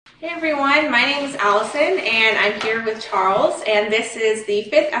Hey everyone, my name is Allison and I'm here with Charles, and this is the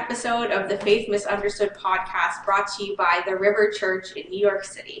 5th episode of the Faith Misunderstood podcast brought to you by the River Church in New York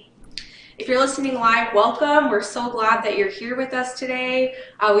City. If you're listening live, welcome. We're so glad that you're here with us today.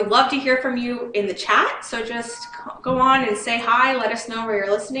 We'd love to hear from you in the chat, so just go on and say hi, let us know where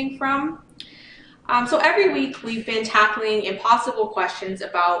you're listening from. So every week we've been tackling impossible questions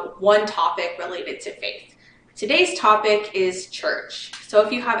about one topic related to faith. Today's topic is church. So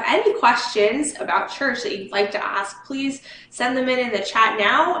if you have any questions about church that you'd like to ask, please send them in the chat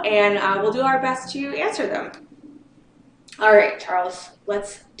now, and we'll do our best to answer them. All right, Charles,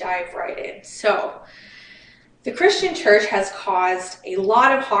 let's dive right in. So the Christian church has caused a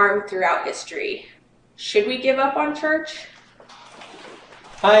lot of harm throughout history. Should we give up on church?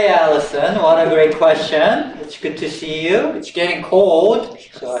 Hi, Allison. What a great question. It's good to see you. It's getting cold,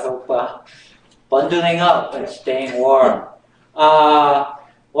 so I hope bundling up and staying warm.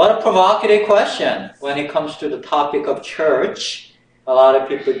 What a provocative question when it comes to the topic of church. A lot of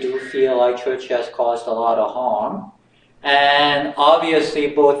people do feel like church has caused a lot of harm. And obviously,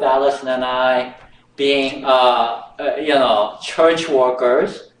 both Allison and I, being church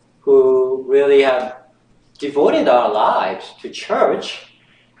workers who really have devoted our lives to church,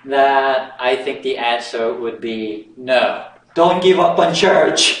 that I think the answer would be no. Don't give up on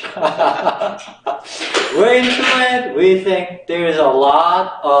church. We're into it. We think there is a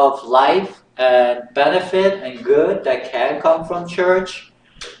lot of life and benefit and good that can come from church.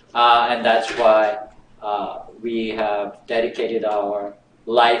 And that's why we have dedicated our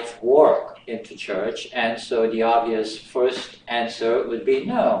life work into church. And so the obvious first answer would be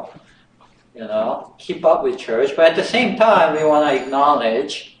no. Keep up with church. But at the same time, we want to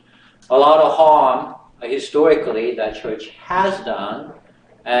acknowledge a lot of harm historically that church has done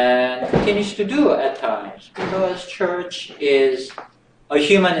and continues to do at times, because church is a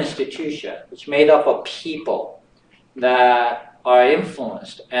human institution. It's made up of people that are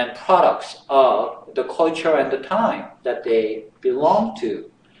influenced and products of the culture and the time that they belong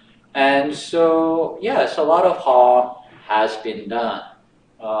to. And so, yes, a lot of harm has been done.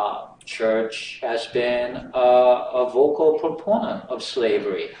 Church has been a vocal proponent of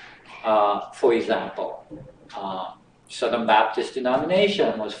slavery. For example, Southern Baptist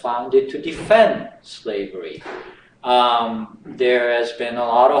denomination was founded to defend slavery. There has been a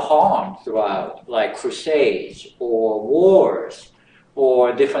lot of harm throughout, like crusades or wars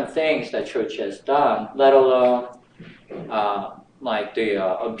or different things that church has done, let alone like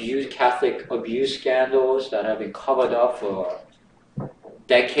the Catholic abuse scandals that have been covered up for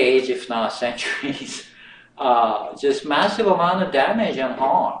decades, if not centuries. Just massive amount of damage and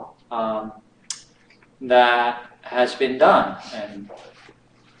harm that has been done.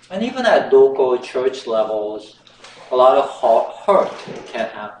 And even at local church levels, a lot of hurt can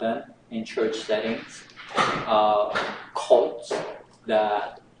happen in church settings. Cults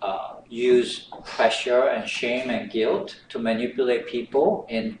that use pressure and shame and guilt to manipulate people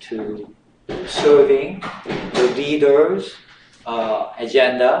into serving the leaders'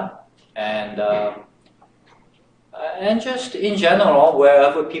 agenda, and just in general,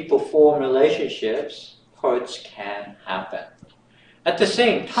 wherever people form relationships, hurts can happen. At the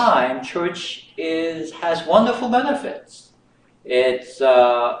same time, church has wonderful benefits. It's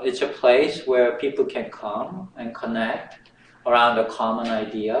a place where people can come and connect around a common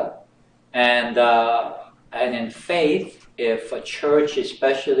idea, and in faith, if a church,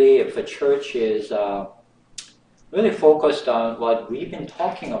 especially if a church is really focused on what we've been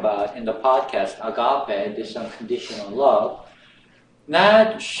talking about in the podcast, agape, this unconditional love,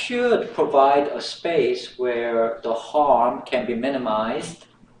 that should provide a space where the harm can be minimized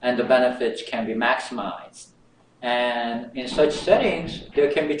and the benefits can be maximized. And in such settings, there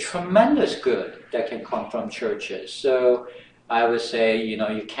can be tremendous good that can come from churches. So I would say,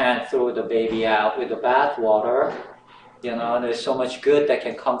 you can't throw the baby out with the bathwater. There's so much good that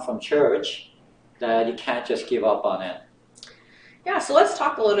can come from church that you can't just give up on it. Yeah, so let's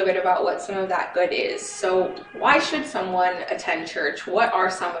talk a little bit about what some of that good is. So why should someone attend church? What are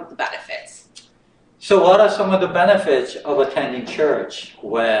some of the benefits? So what are some of the benefits of attending church?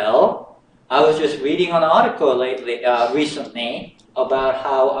 Well, I was just reading an article recently about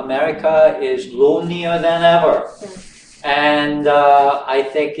how America is lonelier than ever. And I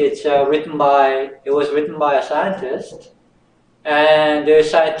think it was written by a scientist. And there's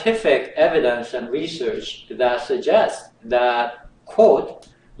scientific evidence and research that suggests that, quote,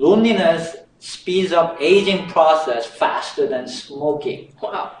 loneliness speeds up aging process faster than smoking.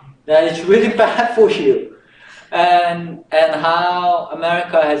 Wow. That it's really bad for you. And how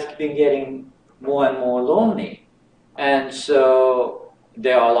America has been getting more and more lonely. And so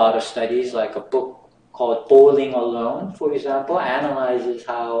there are a lot of studies, like a book called Bowling Alone, for example, analyzes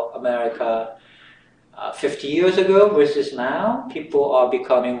how America 50 years ago versus now, people are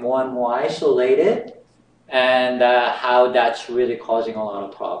becoming more and more isolated, and how that's really causing a lot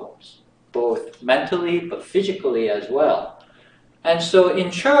of problems, both mentally but physically as well. And so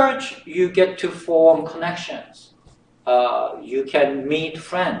in church, you get to form connections. You can meet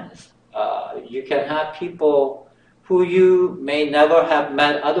friends. You can have people who you may never have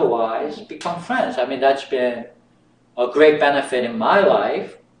met otherwise become friends. I mean, that's been a great benefit in my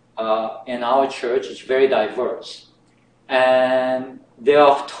life. In our church, it's very diverse. And there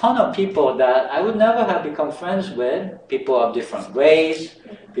are a ton of people that I would never have become friends with, people of different race,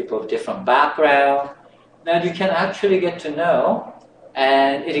 people of different background, that you can actually get to know,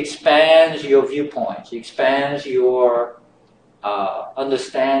 and it expands your viewpoints, it expands your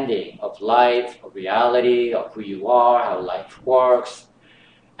understanding of life, of reality, of who you are, how life works.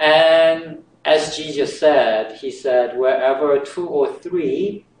 And as Jesus said, he said, wherever 2 or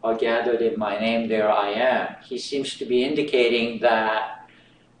 3 are gathered in my name, there I am. He seems to be indicating that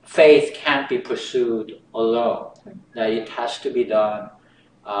faith can't be pursued alone, that it has to be done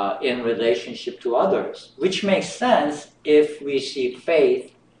in relationship to others, which makes sense if we see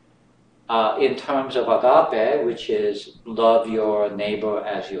faith in terms of agape, which is love your neighbor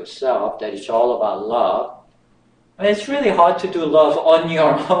as yourself, that it's all about love. I mean, it's really hard to do love on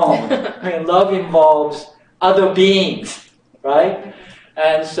your own. I mean, love involves other beings, right?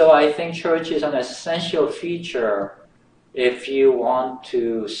 And so I think church is an essential feature if you want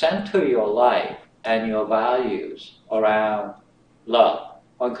to center your life and your values around love,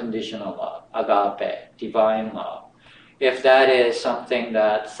 unconditional love, agape, divine love. If that is something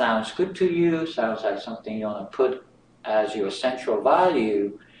that sounds good to you, sounds like something you want to put as your central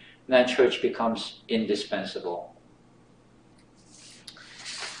value, then church becomes indispensable.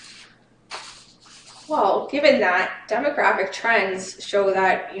 Well, given that, demographic trends show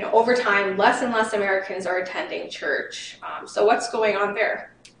that over time, less and less Americans are attending church. So what's going on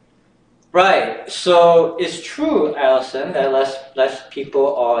there? Right. So it's true, Allison, that less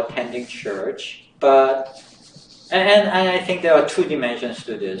people are attending church, but and I think there are 2 dimensions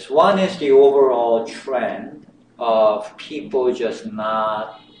to this. One is the overall trend of people just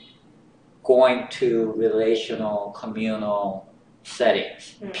not going to relational, communal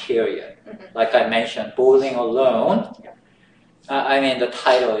settings, period. Like I mentioned, Bowling Alone, I mean, the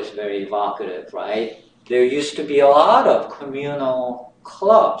title is very evocative, right? There used to be a lot of communal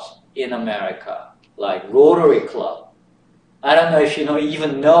clubs in America, like Rotary Club. I don't know if you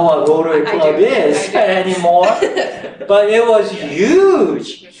even know what Rotary Club is anymore, but it was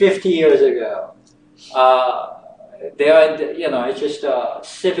huge 50 years ago. There are, it's just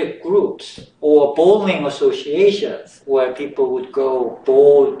civic groups or bowling associations where people would go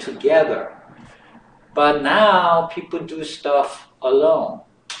bowl together. But now people do stuff alone.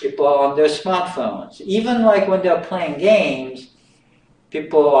 People are on their smartphones. Even like when they're playing games,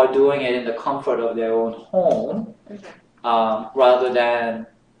 people are doing it in the comfort of their own home. Rather than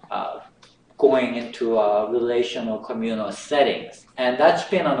going into relational communal settings. And that's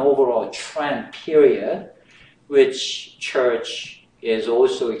been an overall trend, period, which church is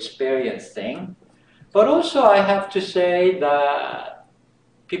also experiencing. But also I have to say that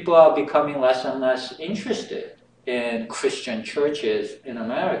people are becoming less and less interested in Christian churches in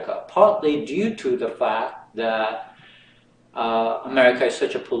America, partly due to the fact that America is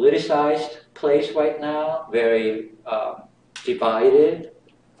such a politicized place right now, very divided,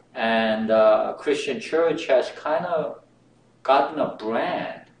 and Christian church has kind of gotten a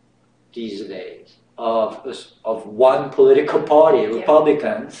brand these days of one political party,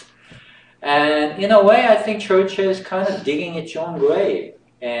 Republicans. And in a way, I think church is kind of digging its own grave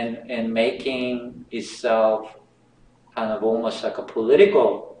and making itself kind of almost like a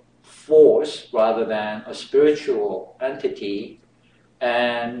political force rather than a spiritual entity,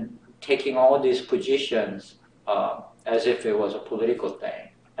 and taking all these positions as if it was a political thing.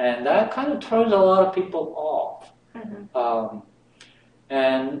 And that kind of turns a lot of people off.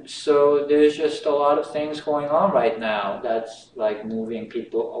 And so there's just a lot of things going on right now that's like moving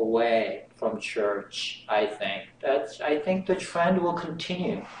people away from church, I think. I think the trend will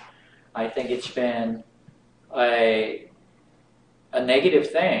continue. I think it's been a negative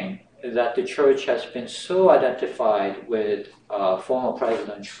thing that the church has been so identified with former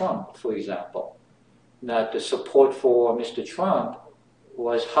President Trump, for example, that the support for Mr. Trump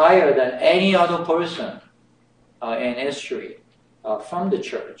was higher than any other person in history from the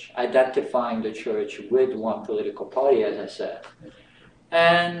church, identifying the church with one political party, as I said.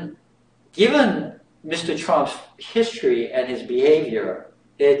 And given Mr. Trump's history and his behavior,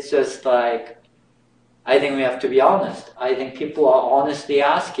 it's just like, I think we have to be honest. I think people are honestly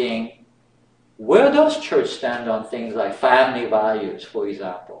asking, where does church stand on things like family values, for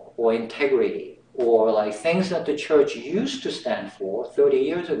example, or integrity, or like things that the church used to stand for 30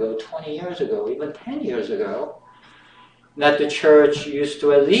 years ago, 20 years ago, even 10 years ago, that the church used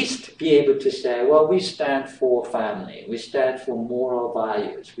to at least be able to say, well, we stand for family, we stand for moral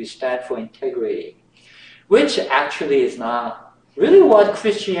values, we stand for integrity, which actually is not really what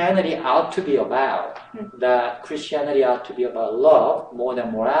Christianity ought to be about. That Christianity ought to be about love more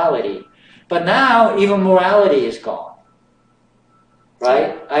than morality. But now even morality is gone.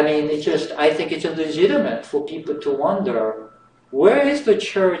 Right? I mean, I think it's legitimate for people to wonder, where is the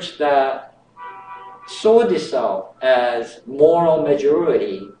church that sold itself as moral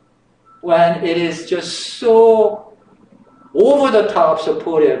majority when it is just so over the top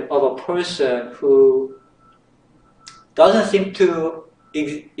supportive of a person who doesn't seem to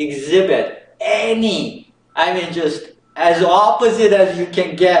exhibit any, I mean, just as opposite as you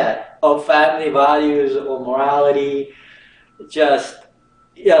can get of family values or morality, just,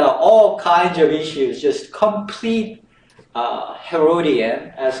 all kinds of issues, just complete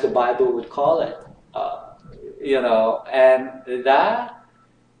Herodian, as the Bible would call it, and that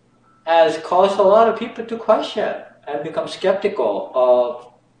has caused a lot of people to question and become skeptical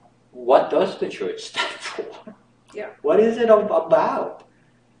of what does the church stand for? Yeah. What is it about?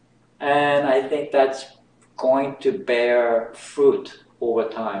 And I think that's going to bear fruit over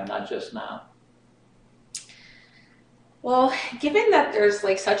time, not just now. Well, given that there's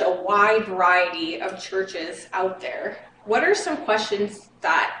like such a wide variety of churches out there, what are some questions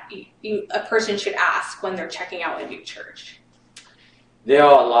that a person should ask when they're checking out a new church? There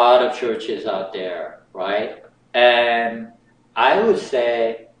are a lot of churches out there, right? And I would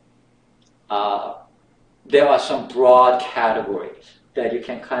say there are some broad categories that you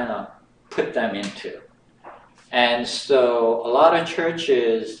can kind of put them into. And so a lot of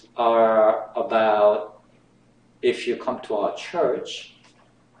churches are about, if you come to our church,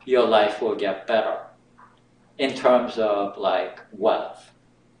 your life will get better in terms of like wealth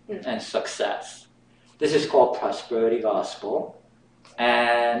and success. This is called prosperity gospel,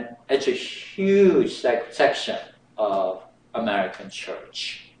 and it's a huge section of American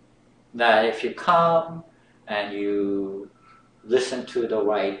church. That if you come and you listen to the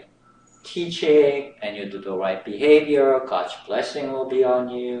right teaching and you do the right behavior, God's blessing will be on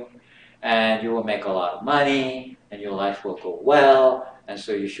you, and you will make a lot of money, and your life will go well, and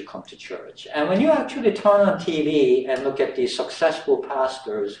so you should come to church. And when you actually turn on TV and look at these successful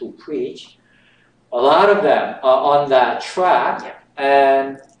pastors who preach, a lot of them are on that track,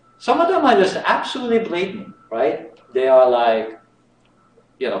 and some of them are just absolutely blatant, right? They are like,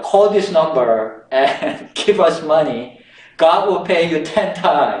 call this number and give us money. God will pay you 10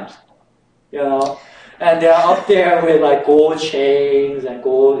 times, And they're up there with like gold chains and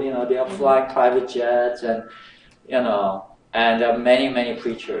gold, they are flying private jets and, and there are many, many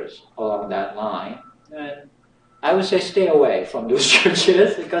preachers along that line. And I would say stay away from those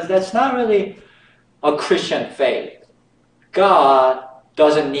churches because that's not really a Christian faith. God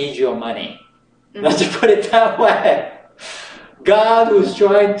doesn't need your money. Let's put it that way. God who's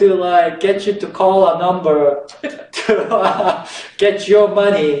trying to get you to call a number to get your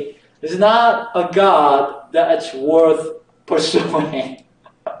money is not a God that's worth pursuing.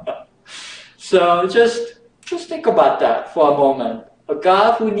 So just think about that for a moment. A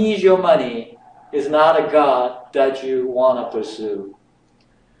God who needs your money is not a God that you want to pursue.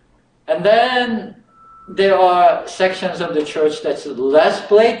 And then there are sections of the church that's less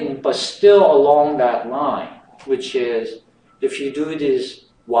blatant but still along that line, which is if you do these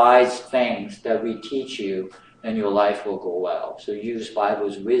wise things that we teach you, then your life will go well. So use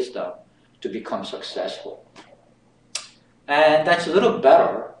Bible's wisdom to become successful. And that's a little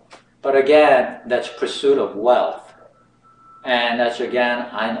better, but again, that's pursuit of wealth. And that's again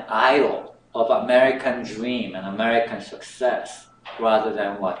an idol of American dream and American success rather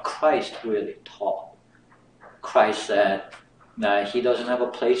than what Christ really taught. Christ said that he doesn't have a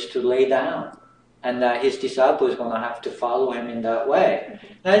place to lay down and that his disciples are going to have to follow him in that way.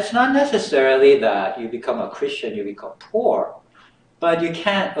 Now, it's not necessarily that you become a Christian, you become poor, but you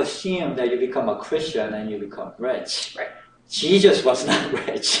can't assume that you become a Christian and you become rich. Right. Jesus was not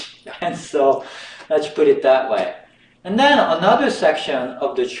rich, and so let's put it that way. And then another section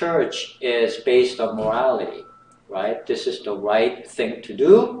of the church is based on morality, right? This is the right thing to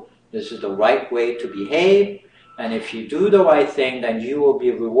do. This is the right way to behave. And if you do the right thing, then you will be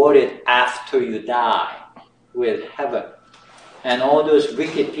rewarded after you die with heaven. And all those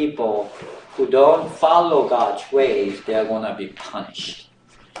wicked people who don't follow God's ways, they're going to be punished.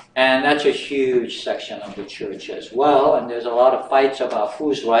 And that's a huge section of the church as well. And there's a lot of fights about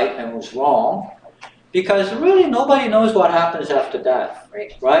who's right and who's wrong. Because really nobody knows what happens after death,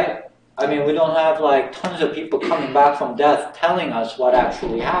 right? I mean, we don't have like tons of people coming back from death telling us what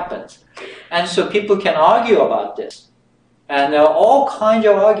actually happens. And so people can argue about this. And there are all kinds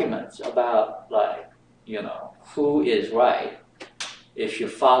of arguments about like, you know, who is right. If you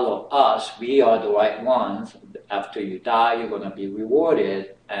follow us, we are the right ones. After you die, you're going to be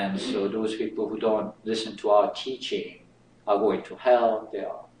rewarded. And so those people who don't listen to our teaching are going to hell. They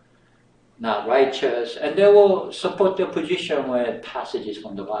are not righteous. And they will support their position with passages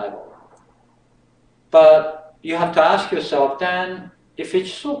from the Bible. But you have to ask yourself then, if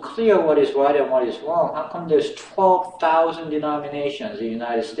it's so clear what is right and what is wrong, how come there's 12,000 denominations in the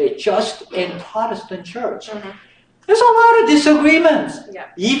United States just in Protestant church? There's a lot of disagreements,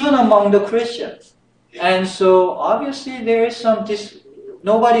 even among the Christians. And so obviously there is some,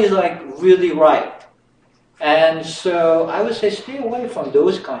 nobody is like really right. And so I would say stay away from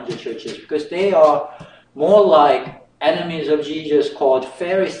those kinds of churches because they are more like enemies of Jesus called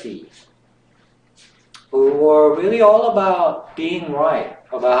Pharisees, who were really all about being right,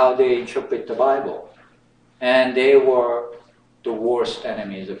 about how they interpret the Bible. And they were the worst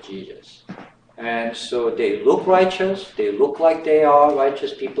enemies of Jesus. And so they look righteous, they look like they are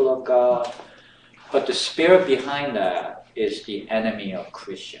righteous people of God, but the spirit behind that is the enemy of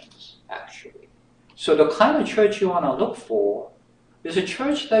Christians, actually. So the kind of church you want to look for is a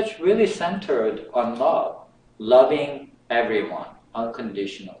church that's really centered on love, loving everyone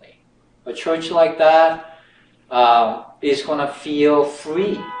unconditionally. A church like that is going to feel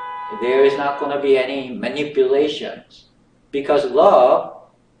free. There is not going to be any manipulations because love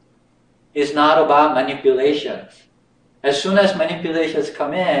is not about manipulations. As soon as manipulations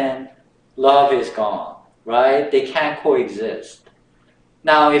come in, love is gone, right? They can't coexist.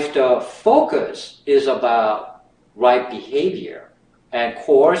 Now, if the focus is about right behavior and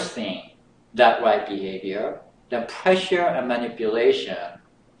coercing that right behavior, then pressure and manipulation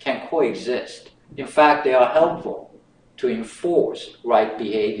can coexist. In fact, they are helpful to enforce right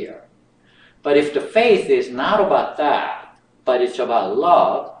behavior. But if the faith is not about that, but it's about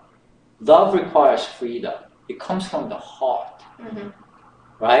love, love requires freedom. It comes from the heart,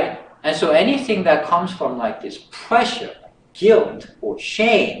 right? And so anything that comes from like this pressure, guilt, or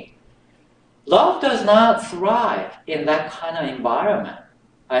shame, love does not thrive in that kind of environment.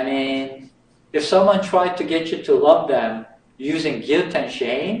 I mean, if someone tried to get you to love them using guilt and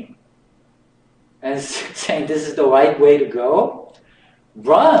shame and saying this is the right way to go,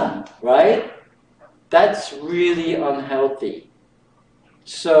 run, right? That's really unhealthy.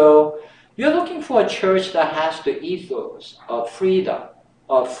 So you're looking for a church that has the ethos of freedom,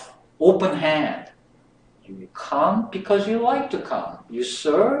 of open hand. You come because you like to come. You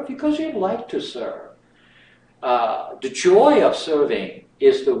serve because you like to serve. The joy of serving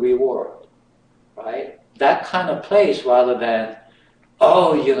is the reward, right? That kind of place rather than,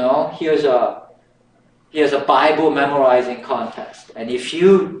 oh, you know, here's a Bible memorizing contest. And if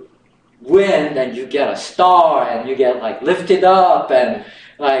you win, then you get a star and you get like lifted up and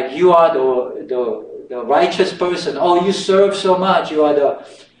like you are the righteous person. Oh, you serve so much. You are the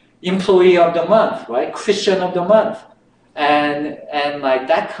employee of the month, right? Christian of the month. And like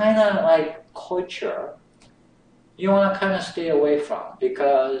that kind of like culture, you want to kind of stay away from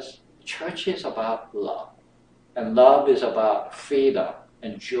because church is about love. And love is about freedom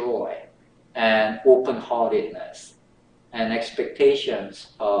and joy and open-heartedness and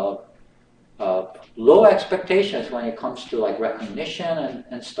expectations of low expectations when it comes to like recognition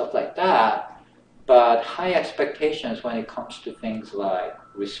and stuff like that, but high expectations when it comes to things like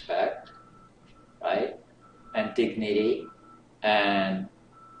respect, right, and dignity and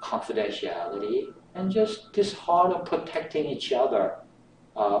confidentiality and just this heart of protecting each other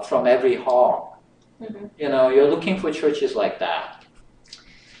from every harm. You know, you're looking for churches like that.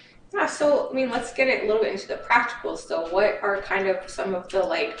 Yeah, so I mean, let's get it a little bit into the practicals. So, what are kind of some of the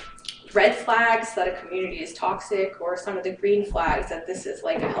like red flags that a community is toxic, or some of the green flags that this is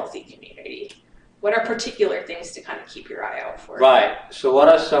like a healthy community? What are particular things to kind of keep your eye out for? Right. So, what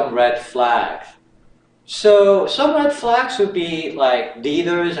are some red flags? So, some red flags would be like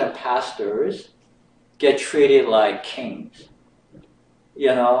leaders and pastors get treated like kings.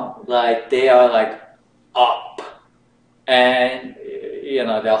 You know, like they are like up and you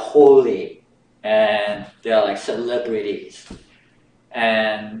know they're holy and they're like celebrities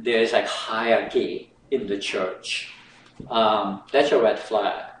and there's like hierarchy in the church. That's a red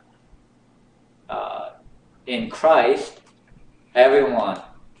flag. In Christ, everyone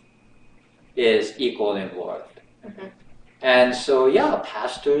is equal in worth. And so, yeah,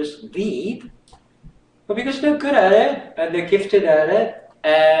 pastors lead, but because they're good at it and they're gifted at it,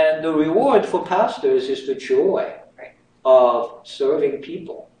 and the reward for pastors is the joy of serving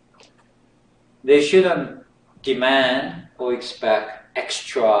people. They shouldn't demand or expect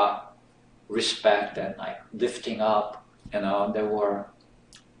extra respect and like lifting up. There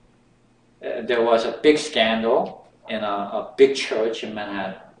was a big scandal in a big church in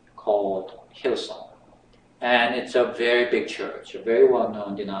Manhattan called Hillsong. And it's a very big church, a very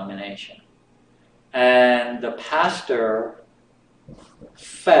well-known denomination. And the pastor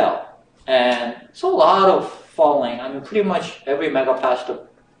fell. And it's a lot of falling. I mean, pretty much every mega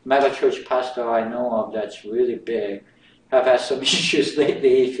church pastor I know of that's really big have had some issues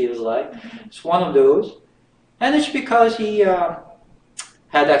lately, it feels like. It's one of those. And it's because he had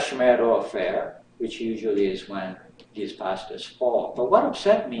extramarital affair, which usually is when these pastors fall. But what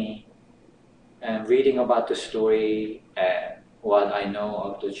upset me, and reading about the story and what I know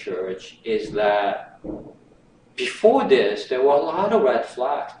of the church, is that before this, there were a lot of red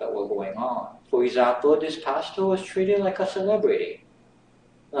flags that were going on. For example, this pastor was treated like a celebrity.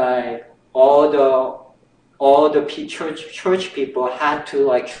 Like all the church people had to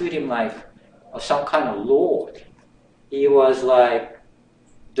like treat him like some kind of lord. He was like,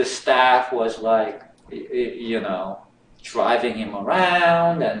 the staff was like, driving him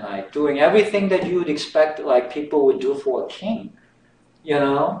around and like doing everything that you would expect like people would do for a king,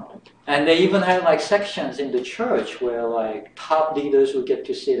 And they even had like sections in the church where like top leaders would get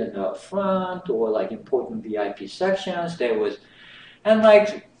to sit in the front, or like important VIP sections.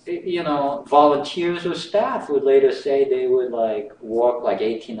 Volunteers or staff would later say they would like work like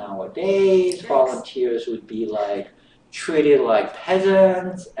 18-hour days. Yes. Volunteers would be like treated like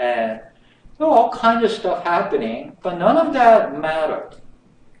peasants, and there were all kinds of stuff happening, but none of that mattered.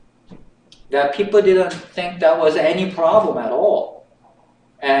 That people didn't think that was any problem at all.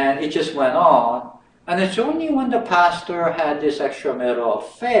 And it just went on. And it's only when the pastor had this extramarital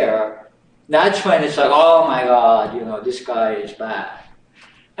affair, that's when it's like, oh my God, this guy is bad.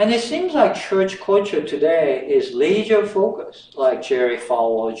 And it seems like church culture today is laser focused, like Jerry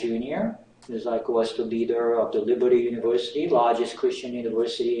Falwell Jr. was the leader of the Liberty University, largest Christian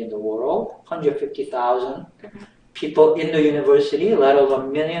university in the world, 150,000 people in the university, let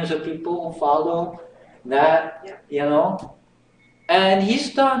alone millions of people who follow that, And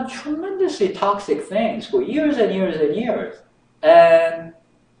he's done tremendously toxic things for years and years and years. And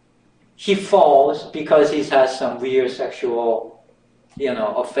he falls because he's had some weird sexual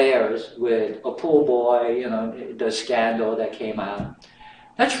affairs with a pool boy, the scandal that came out.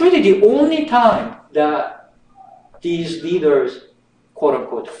 That's really the only time that these leaders, quote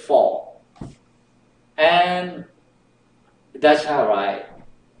unquote, fall. And that's not right.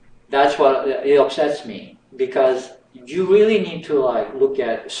 That's what it upsets me, because you really need to like look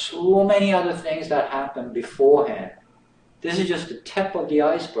at so many other things that happened beforehand. This is just the tip of the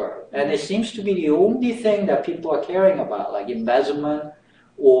iceberg. And it seems to be the only thing that people are caring about, like embezzlement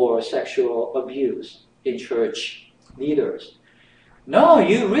or sexual abuse in church leaders. No,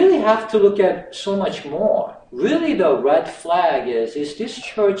 you really have to look at so much more. Really the red flag is this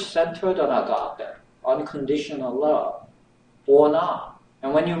church centered on agape, unconditional love, or not?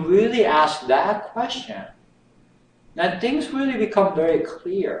 And when you really ask that question, then things really become very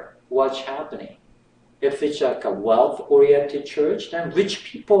clear what's happening. If it's like a wealth-oriented church, then rich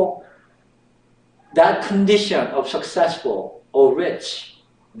people, that condition of successful or rich,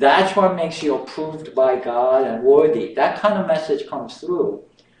 that's what makes you approved by God and worthy. That kind of message comes through.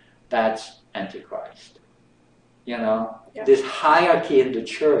 That's Antichrist. This hierarchy in the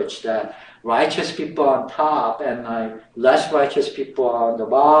church that righteous people on top and like less righteous people on the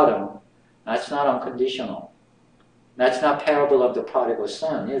bottom, that's not unconditional. That's not parable of the prodigal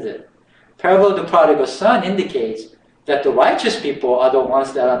son, is it? Parable of the prodigal son indicates that the righteous people are the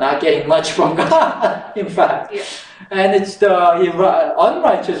ones that are not getting much from God, in fact. Yeah. And it's the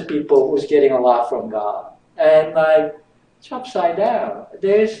unrighteous people who's getting a lot from God. And like, it's upside down.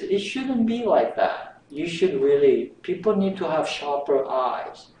 It shouldn't be like that. People need to have sharper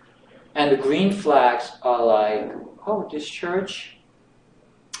eyes. And the green flags are like, oh, this church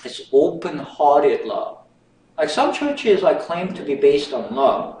is open-hearted love. Like some churches like claim to be based on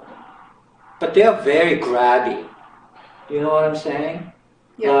love, but they are very grabby. You know what I'm saying?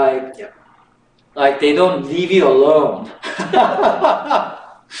 Yeah. Like they don't leave you alone.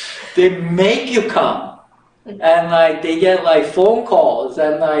 They make you come. And like they get like phone calls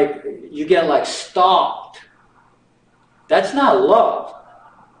and like you get like stalked. That's not love,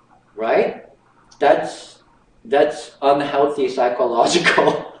 right? That's unhealthy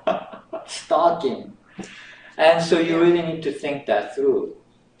psychological stalking. And so you really need to think that through.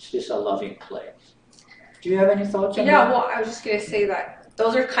 Is this a loving place? Do you have any thoughts on that? Yeah, well, I was just going to say that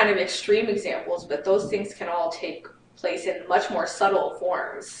those are kind of extreme examples, but those things can all take place in much more subtle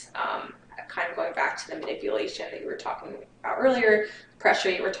forms. Kind of going back to the manipulation that you were talking about earlier, pressure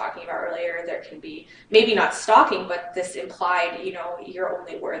you were talking about earlier, there can be maybe not stalking, but this implied, you're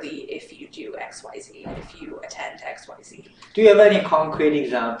only worthy if you do X, Y, Z, if you attend X, Y, Z. Do you have any concrete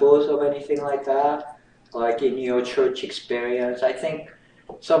examples of anything like that? Like in your church experience? I think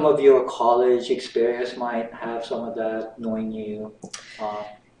some of your college experience might have some of that, knowing you.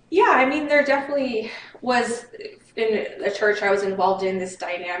 Yeah, I mean, there definitely was in the church I was involved in this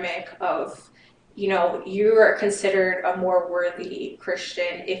dynamic of, you are considered a more worthy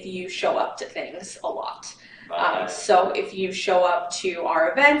Christian if you show up to things a lot. So if you show up to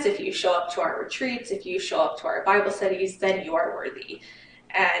our events, if you show up to our retreats, if you show up to our Bible studies, then you are worthy.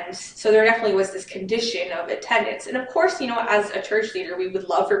 And so there definitely was this condition of attendance. And of course, as a church leader, we would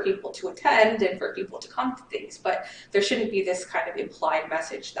love for people to attend and for people to come to things, but there shouldn't be this kind of implied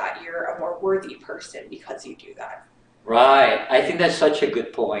message that you're a more worthy person because you do that. Right. I think that's such a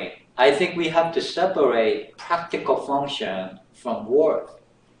good point. I think we have to separate practical function from worth.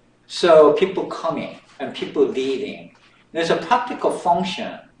 So people coming and people leaving, there's a practical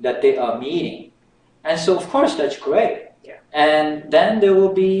function that they are meeting. And so, of course, that's great. Yeah. And then there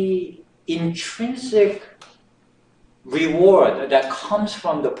will be intrinsic reward that comes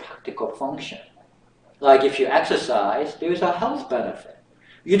from the practical function. Like if you exercise, there's a health benefit.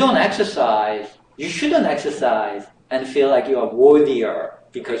 You don't exercise, you shouldn't exercise and feel like you are worthier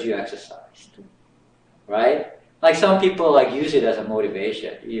because you exercised, right? Like some people use it as a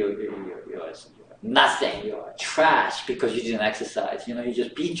motivation. You're nothing, you're trash because you didn't exercise. You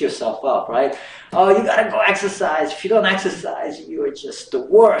just beat yourself up, right? Oh, you gotta go exercise. If you don't exercise, you're just the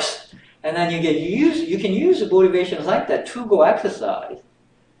worst. And then you can use motivations like that to go exercise.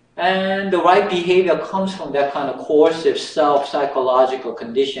 And the right behavior comes from that kind of coercive self-psychological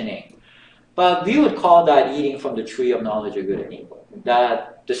conditioning. But we would call that eating from the tree of knowledge of good and evil.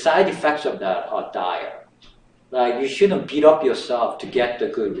 That the side effects of that are dire. Like you shouldn't beat up yourself to get the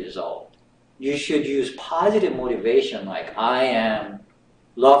good result. You should use positive motivation like I am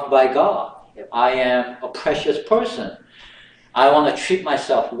loved by God. I am a precious person. I want to treat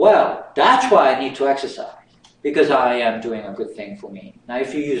myself well. That's why I need to exercise. Because I am doing a good thing for me. Now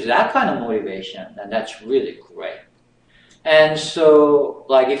if you use that kind of motivation, then that's really great. And so,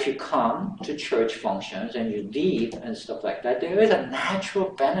 if you come to church functions and you lead and stuff like that, there is a natural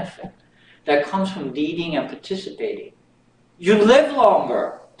benefit that comes from leading and participating. You live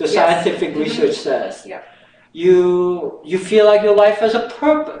longer, the scientific research says. Yeah. You feel like your life has a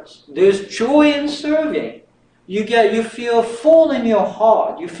purpose. There's joy in serving. You feel full in your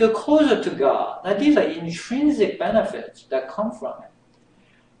heart. You feel closer to God. Now, these are intrinsic benefits that come from it.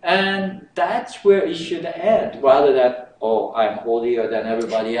 And that's where it should end, rather than, oh, I'm holier than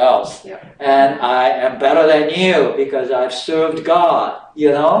everybody else. Yeah. And I am better than you because I've served God,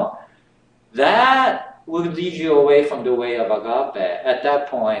 That will lead you away from the way of agape. At that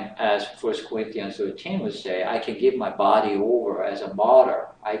point, as 1 Corinthians 13 would say, I can give my body over as a martyr.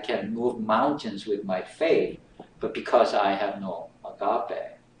 I can move mountains with my faith. But because I have no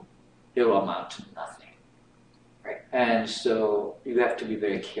agape, it will amount to nothing. Right. And so you have to be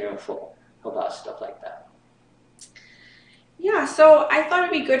very careful about stuff like that. Yeah, so I thought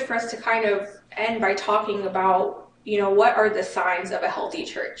it'd be good for us to kind of end by talking about, what are the signs of a healthy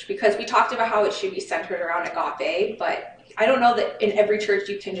church? Because we talked about how it should be centered around agape, but I don't know that in every church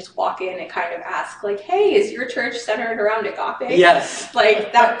you can just walk in and kind of ask, hey, is your church centered around agape? Yes.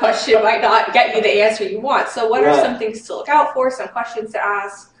 That question might not get you the answer you want. So what are some things to look out for, some questions to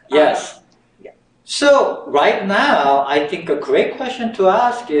ask? Yes. So right now, I think a great question to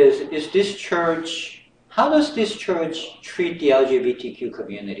ask is this church, how does this church treat the LGBTQ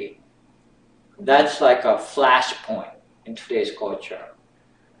community? That's like a flashpoint in today's culture.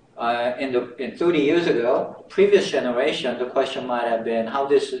 In 30 years ago, previous generation, the question might have been, how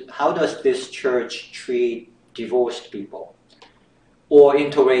does this church treat divorced people or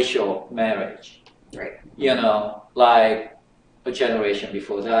interracial marriage? Right. A generation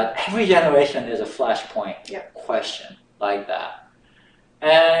before that. Every generation is a flashpoint question like that.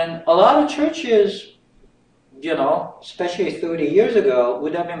 And a lot of churches, especially 30 years ago,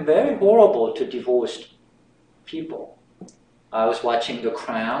 would have been very horrible to divorced people. I was watching The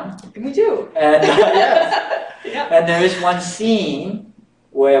Crown. Me too. And, and there is one scene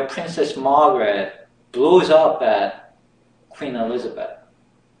where Princess Margaret blows up at Queen Elizabeth,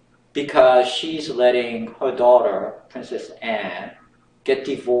 because she's letting her daughter, Princess Anne, get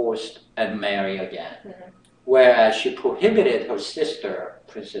divorced and marry again. Mm-hmm. whereas she prohibited her sister,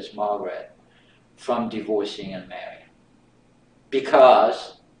 Princess Margaret, from divorcing and marrying.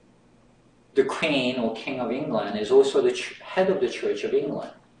 Because the Queen or King of England is also the head of the Church of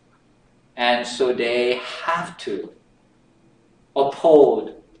England. And so they have to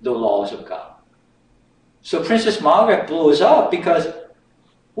uphold the laws of God. So Princess Margaret blows up because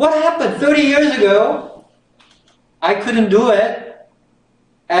what happened 30 years ago? I couldn't do it,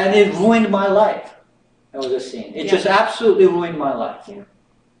 and it ruined my life. That was a scene. It just absolutely ruined my life. Yeah.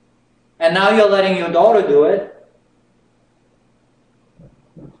 And now you're letting your daughter do it.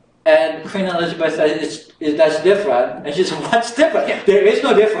 And Queen Elizabeth says, that's different. And she said, what's different? Yeah. There is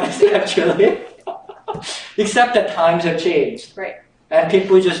no difference, actually. Except that times have changed. Right. And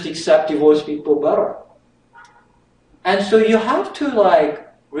people just accept divorced people better. And so you have to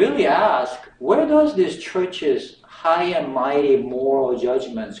really ask, where does this church's high and mighty moral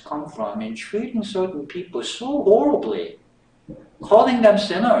judgments come from in treating certain people so horribly, calling them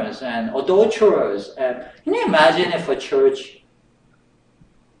sinners and adulterers? And can you imagine if a church,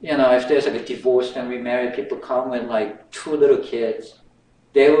 if there's a divorced and remarried people come with 2 little kids,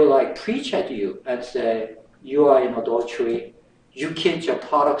 they will preach at you and say, you are in adultery, you kids are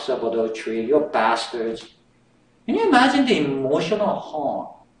products of adultery, you're bastards. Can you imagine the emotional harm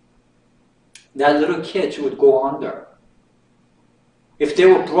that little kids would go under if they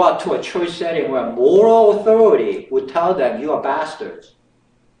were brought to a church setting where moral authority would tell them, you are bastards,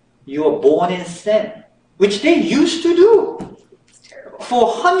 you are born in sin, which they used to do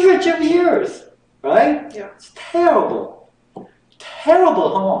for hundreds of years, right? Yeah. It's terrible.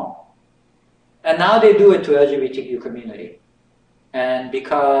 Terrible harm. And now they do it to LGBTQ community. And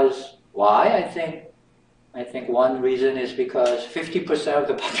because, why? I think one reason is because 50% of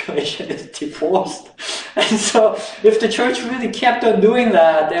the population is divorced. And so if the church really kept on doing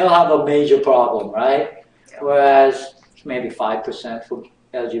that, they'll have a major problem, right? Yeah. Whereas maybe 5% for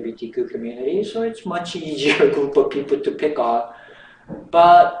LGBTQ community, so it's much easier group of people to pick on.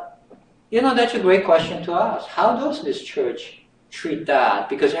 But, that's a great question to ask. How does this church treat that?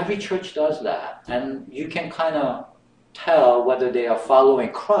 Because every church does that. And you can kind of tell whether they are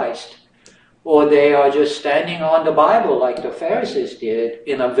following Christ or they are just standing on the Bible like the Pharisees did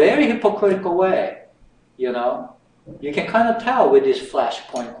in a very hypocritical way. You can kind of tell with these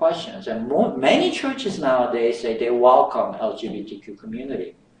flashpoint questions. And many churches nowadays say they welcome LGBTQ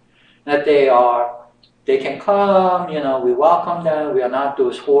community. That they can come, we welcome them, we are not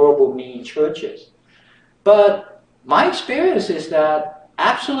those horrible, mean churches. But my experience is that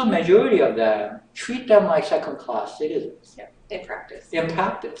absolute majority of them treat them like second-class citizens. Yeah, in practice. In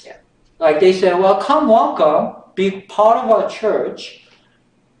practice. Yeah. They say, well, come welcome, be part of our church,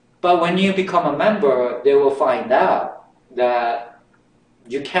 but when you become a member, they will find out that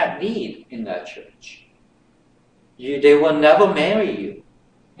you can't lead in that church. They will never marry you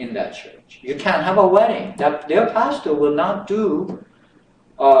in that church. You can't have a wedding. Their pastor will not do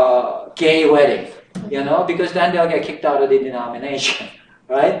a gay wedding, because then they'll get kicked out of the denomination,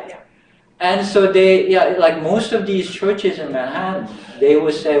 right? Yeah. And so most of these churches in Manhattan, they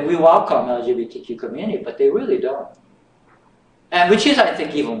will say, we welcome LGBTQ community, but they really don't. And which is, I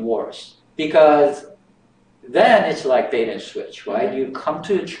think, even worse, because then it's like bait and switch, right? You come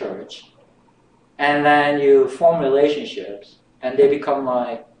to the church, and then you form relationships, and they become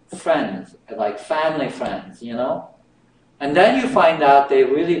like friends, like family friends, And then you find out they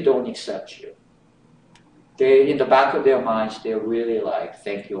really don't accept you. In the back of their minds, they really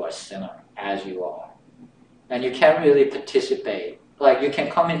think you are a sinner, as you are. And you can't really participate. You can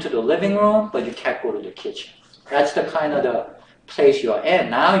come into the living room, but you can't go to the kitchen. That's the kind of the place you're in.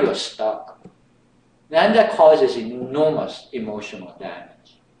 Now you're stuck. Then that causes enormous emotional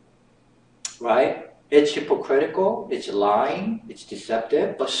damage. Right? It's hypocritical, it's lying, it's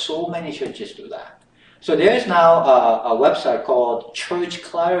deceptive, but so many churches do that. So there's now a website called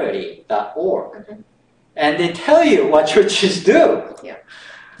churchclarity.org. Mm-hmm. And they tell you what churches do. Yeah.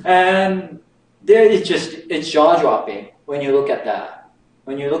 And it's jaw-dropping when you look at that.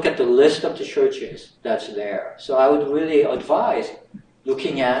 When you look at the list of the churches that's there. So I would really advise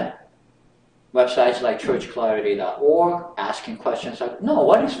looking at websites like churchclarity.org, asking questions like, no,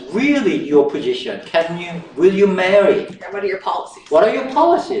 what is really your position? Will you marry? What are your policies? What are your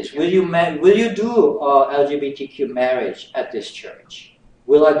policies? Will you do LGBTQ marriage at this church?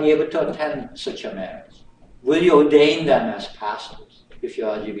 Will I be able to attend such a marriage? Will you ordain them as pastors if you're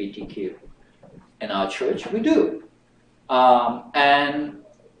LGBTQ? In our church, we do. And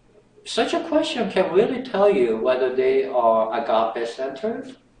such a question can really tell you whether they are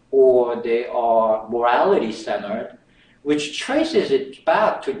agape-centered or they are morality-centered, which traces it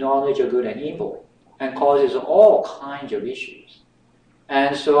back to knowledge of good and evil. and causes all kinds of issues.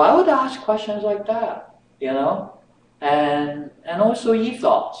 And so I would ask questions like that, and also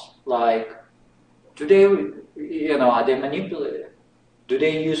ethos, like, do they, are they manipulative? Do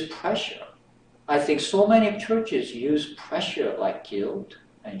they use pressure? I think so many churches use pressure like guilt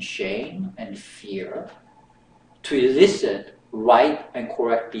and shame and fear to elicit right and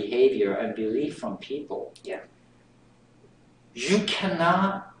correct behavior and belief from people. Yeah. You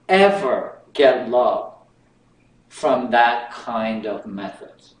cannot ever get love from that kind of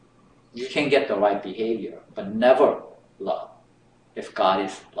methods. You can get the right behavior, but never love. If God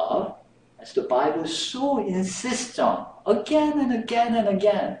is love, as the Bible so insists on again and again and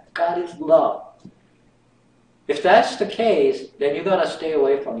again, God is love. If that's the case, then you gotta stay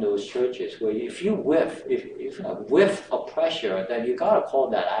away from those churches where if you whiff of pressure, then you gotta call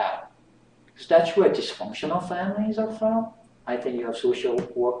that out. Because that's where dysfunctional families are from. I think you have social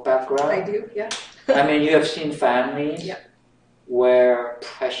work background. I do, yeah. I mean, you have seen families yeah. where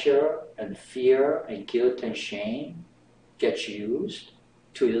pressure and fear and guilt and shame gets used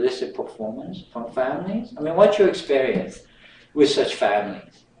to elicit performance from families. I mean, what's your experience with such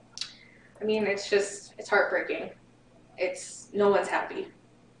families? I mean, it's heartbreaking. No one's happy.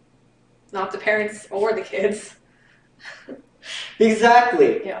 Not the parents or the kids.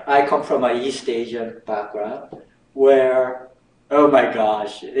 Exactly. Yeah. I come from an East Asian background where, oh my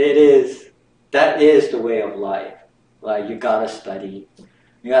gosh, that is the way of life. Like, you gotta study.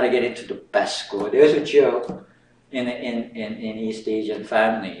 You gotta get into the best school. There's a joke in East Asian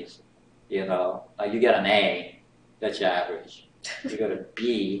families, you get an A, that's average. You got a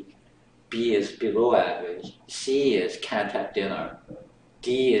B is below average. C is can't have dinner.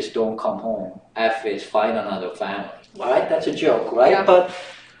 D is don't come home. F is find another family. Right? That's a joke, right? Yeah. But,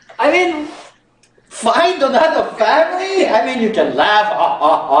 I mean, find another family? I mean, you can laugh,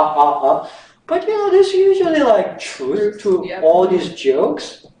 But, there's usually like truth to all these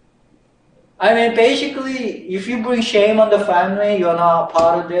jokes. I mean, basically, if you bring shame on the family, you're not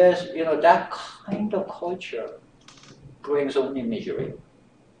part of this, that kind of culture brings only misery.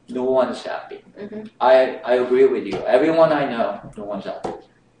 No one's happy. Mm-hmm. I agree with you. Everyone I know, no one's happy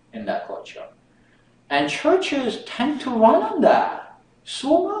in that culture. And churches tend to run on that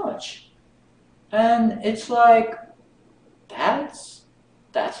so much. And it's like, that's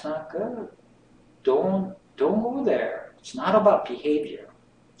not good. Don't go there. It's not about behavior.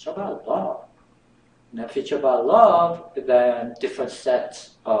 It's about love. And if it's about love, then different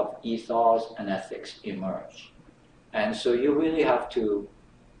sets of ethos and ethics emerge. And so you really have to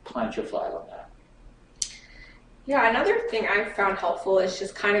plant your flag on that. Yeah, another thing I've found helpful is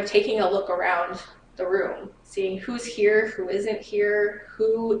just kind of taking a look around the room, seeing who's here, who isn't here,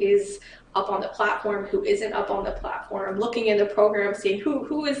 who is up on the platform, who isn't up on the platform, looking in the program, seeing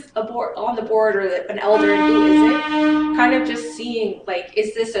who is on the board or an elder and who isn't. Kind of just seeing, like,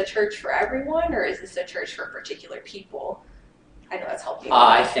 is this a church for everyone or is this a church for particular people? I know that's helped me.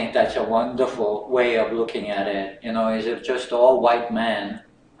 I think that's a wonderful way of looking at it. Is it just all white men,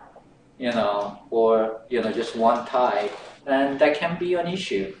 or, just one type? And that can be an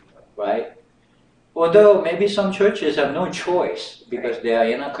issue, right? Although maybe some churches have no choice because they are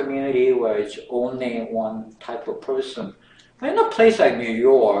in a community where it's only one type of person. But in a place like New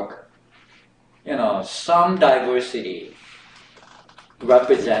York, some diversity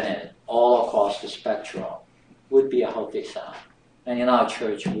represented all across the spectrum would be a healthy sign. And in our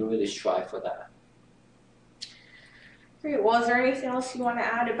church, we really strive for that. Great. Well, is there anything else you want to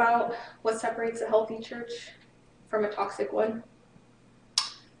add about what separates a healthy church from a toxic one?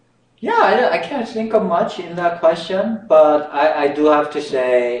 Yeah, I can't think of much in that question, but I do have to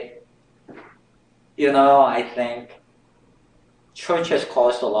say, I think church has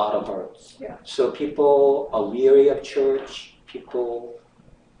caused a lot of hurts. Yeah. So people are weary of church. People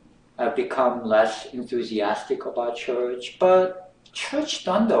have become less enthusiastic about church. But church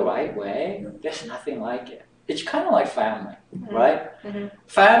done the right way, there's nothing like it. It's kind of like family, right? Mm-hmm.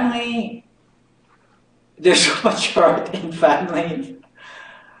 Family, there's so much hurt in family.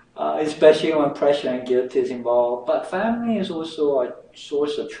 Especially when pressure and guilt is involved. But family is also a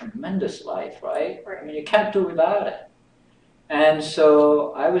source of tremendous life, right? I mean, you can't do without it. And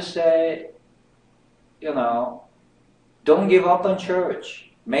so I would say, don't give up on church.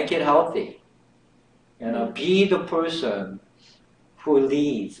 Make it healthy. Be the person who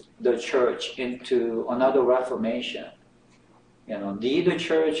leads the church into another reformation. Lead the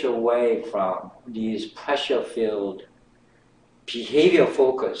church away from these pressure-filled,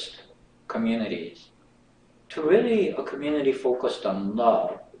 behavior-focused communities to really a community focused on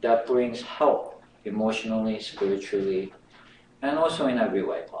love that brings help emotionally, spiritually, and also in every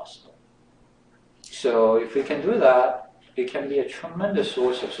way possible. So if we can do that, it can be a tremendous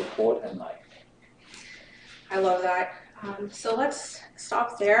source of support in life. I love that. So let's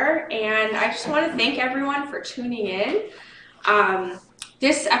stop there. And I just want to thank everyone for tuning in.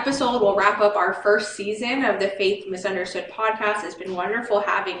 This episode will wrap up our first season of the Faith Misunderstood podcast. It's been wonderful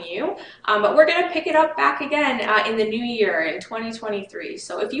having you. But we're going to pick it up back again in the new year in 2023.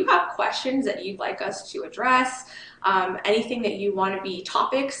 So if you have questions that you'd like us to address, anything that you want to be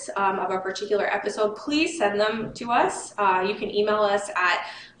topics of a particular episode, please send them to us. You can email us at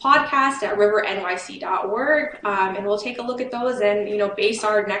podcast@rivernyc.org, and we'll take a look at those and base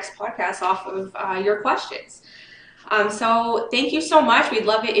our next podcast off of your questions. So thank you so much. We'd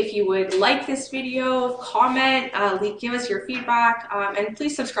love it if you would like this video, comment, give us your feedback, and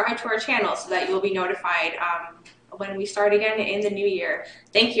please subscribe to our channel so that you'll be notified when we start again in the new year.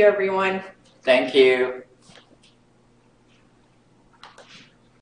 Thank you, everyone. Thank you.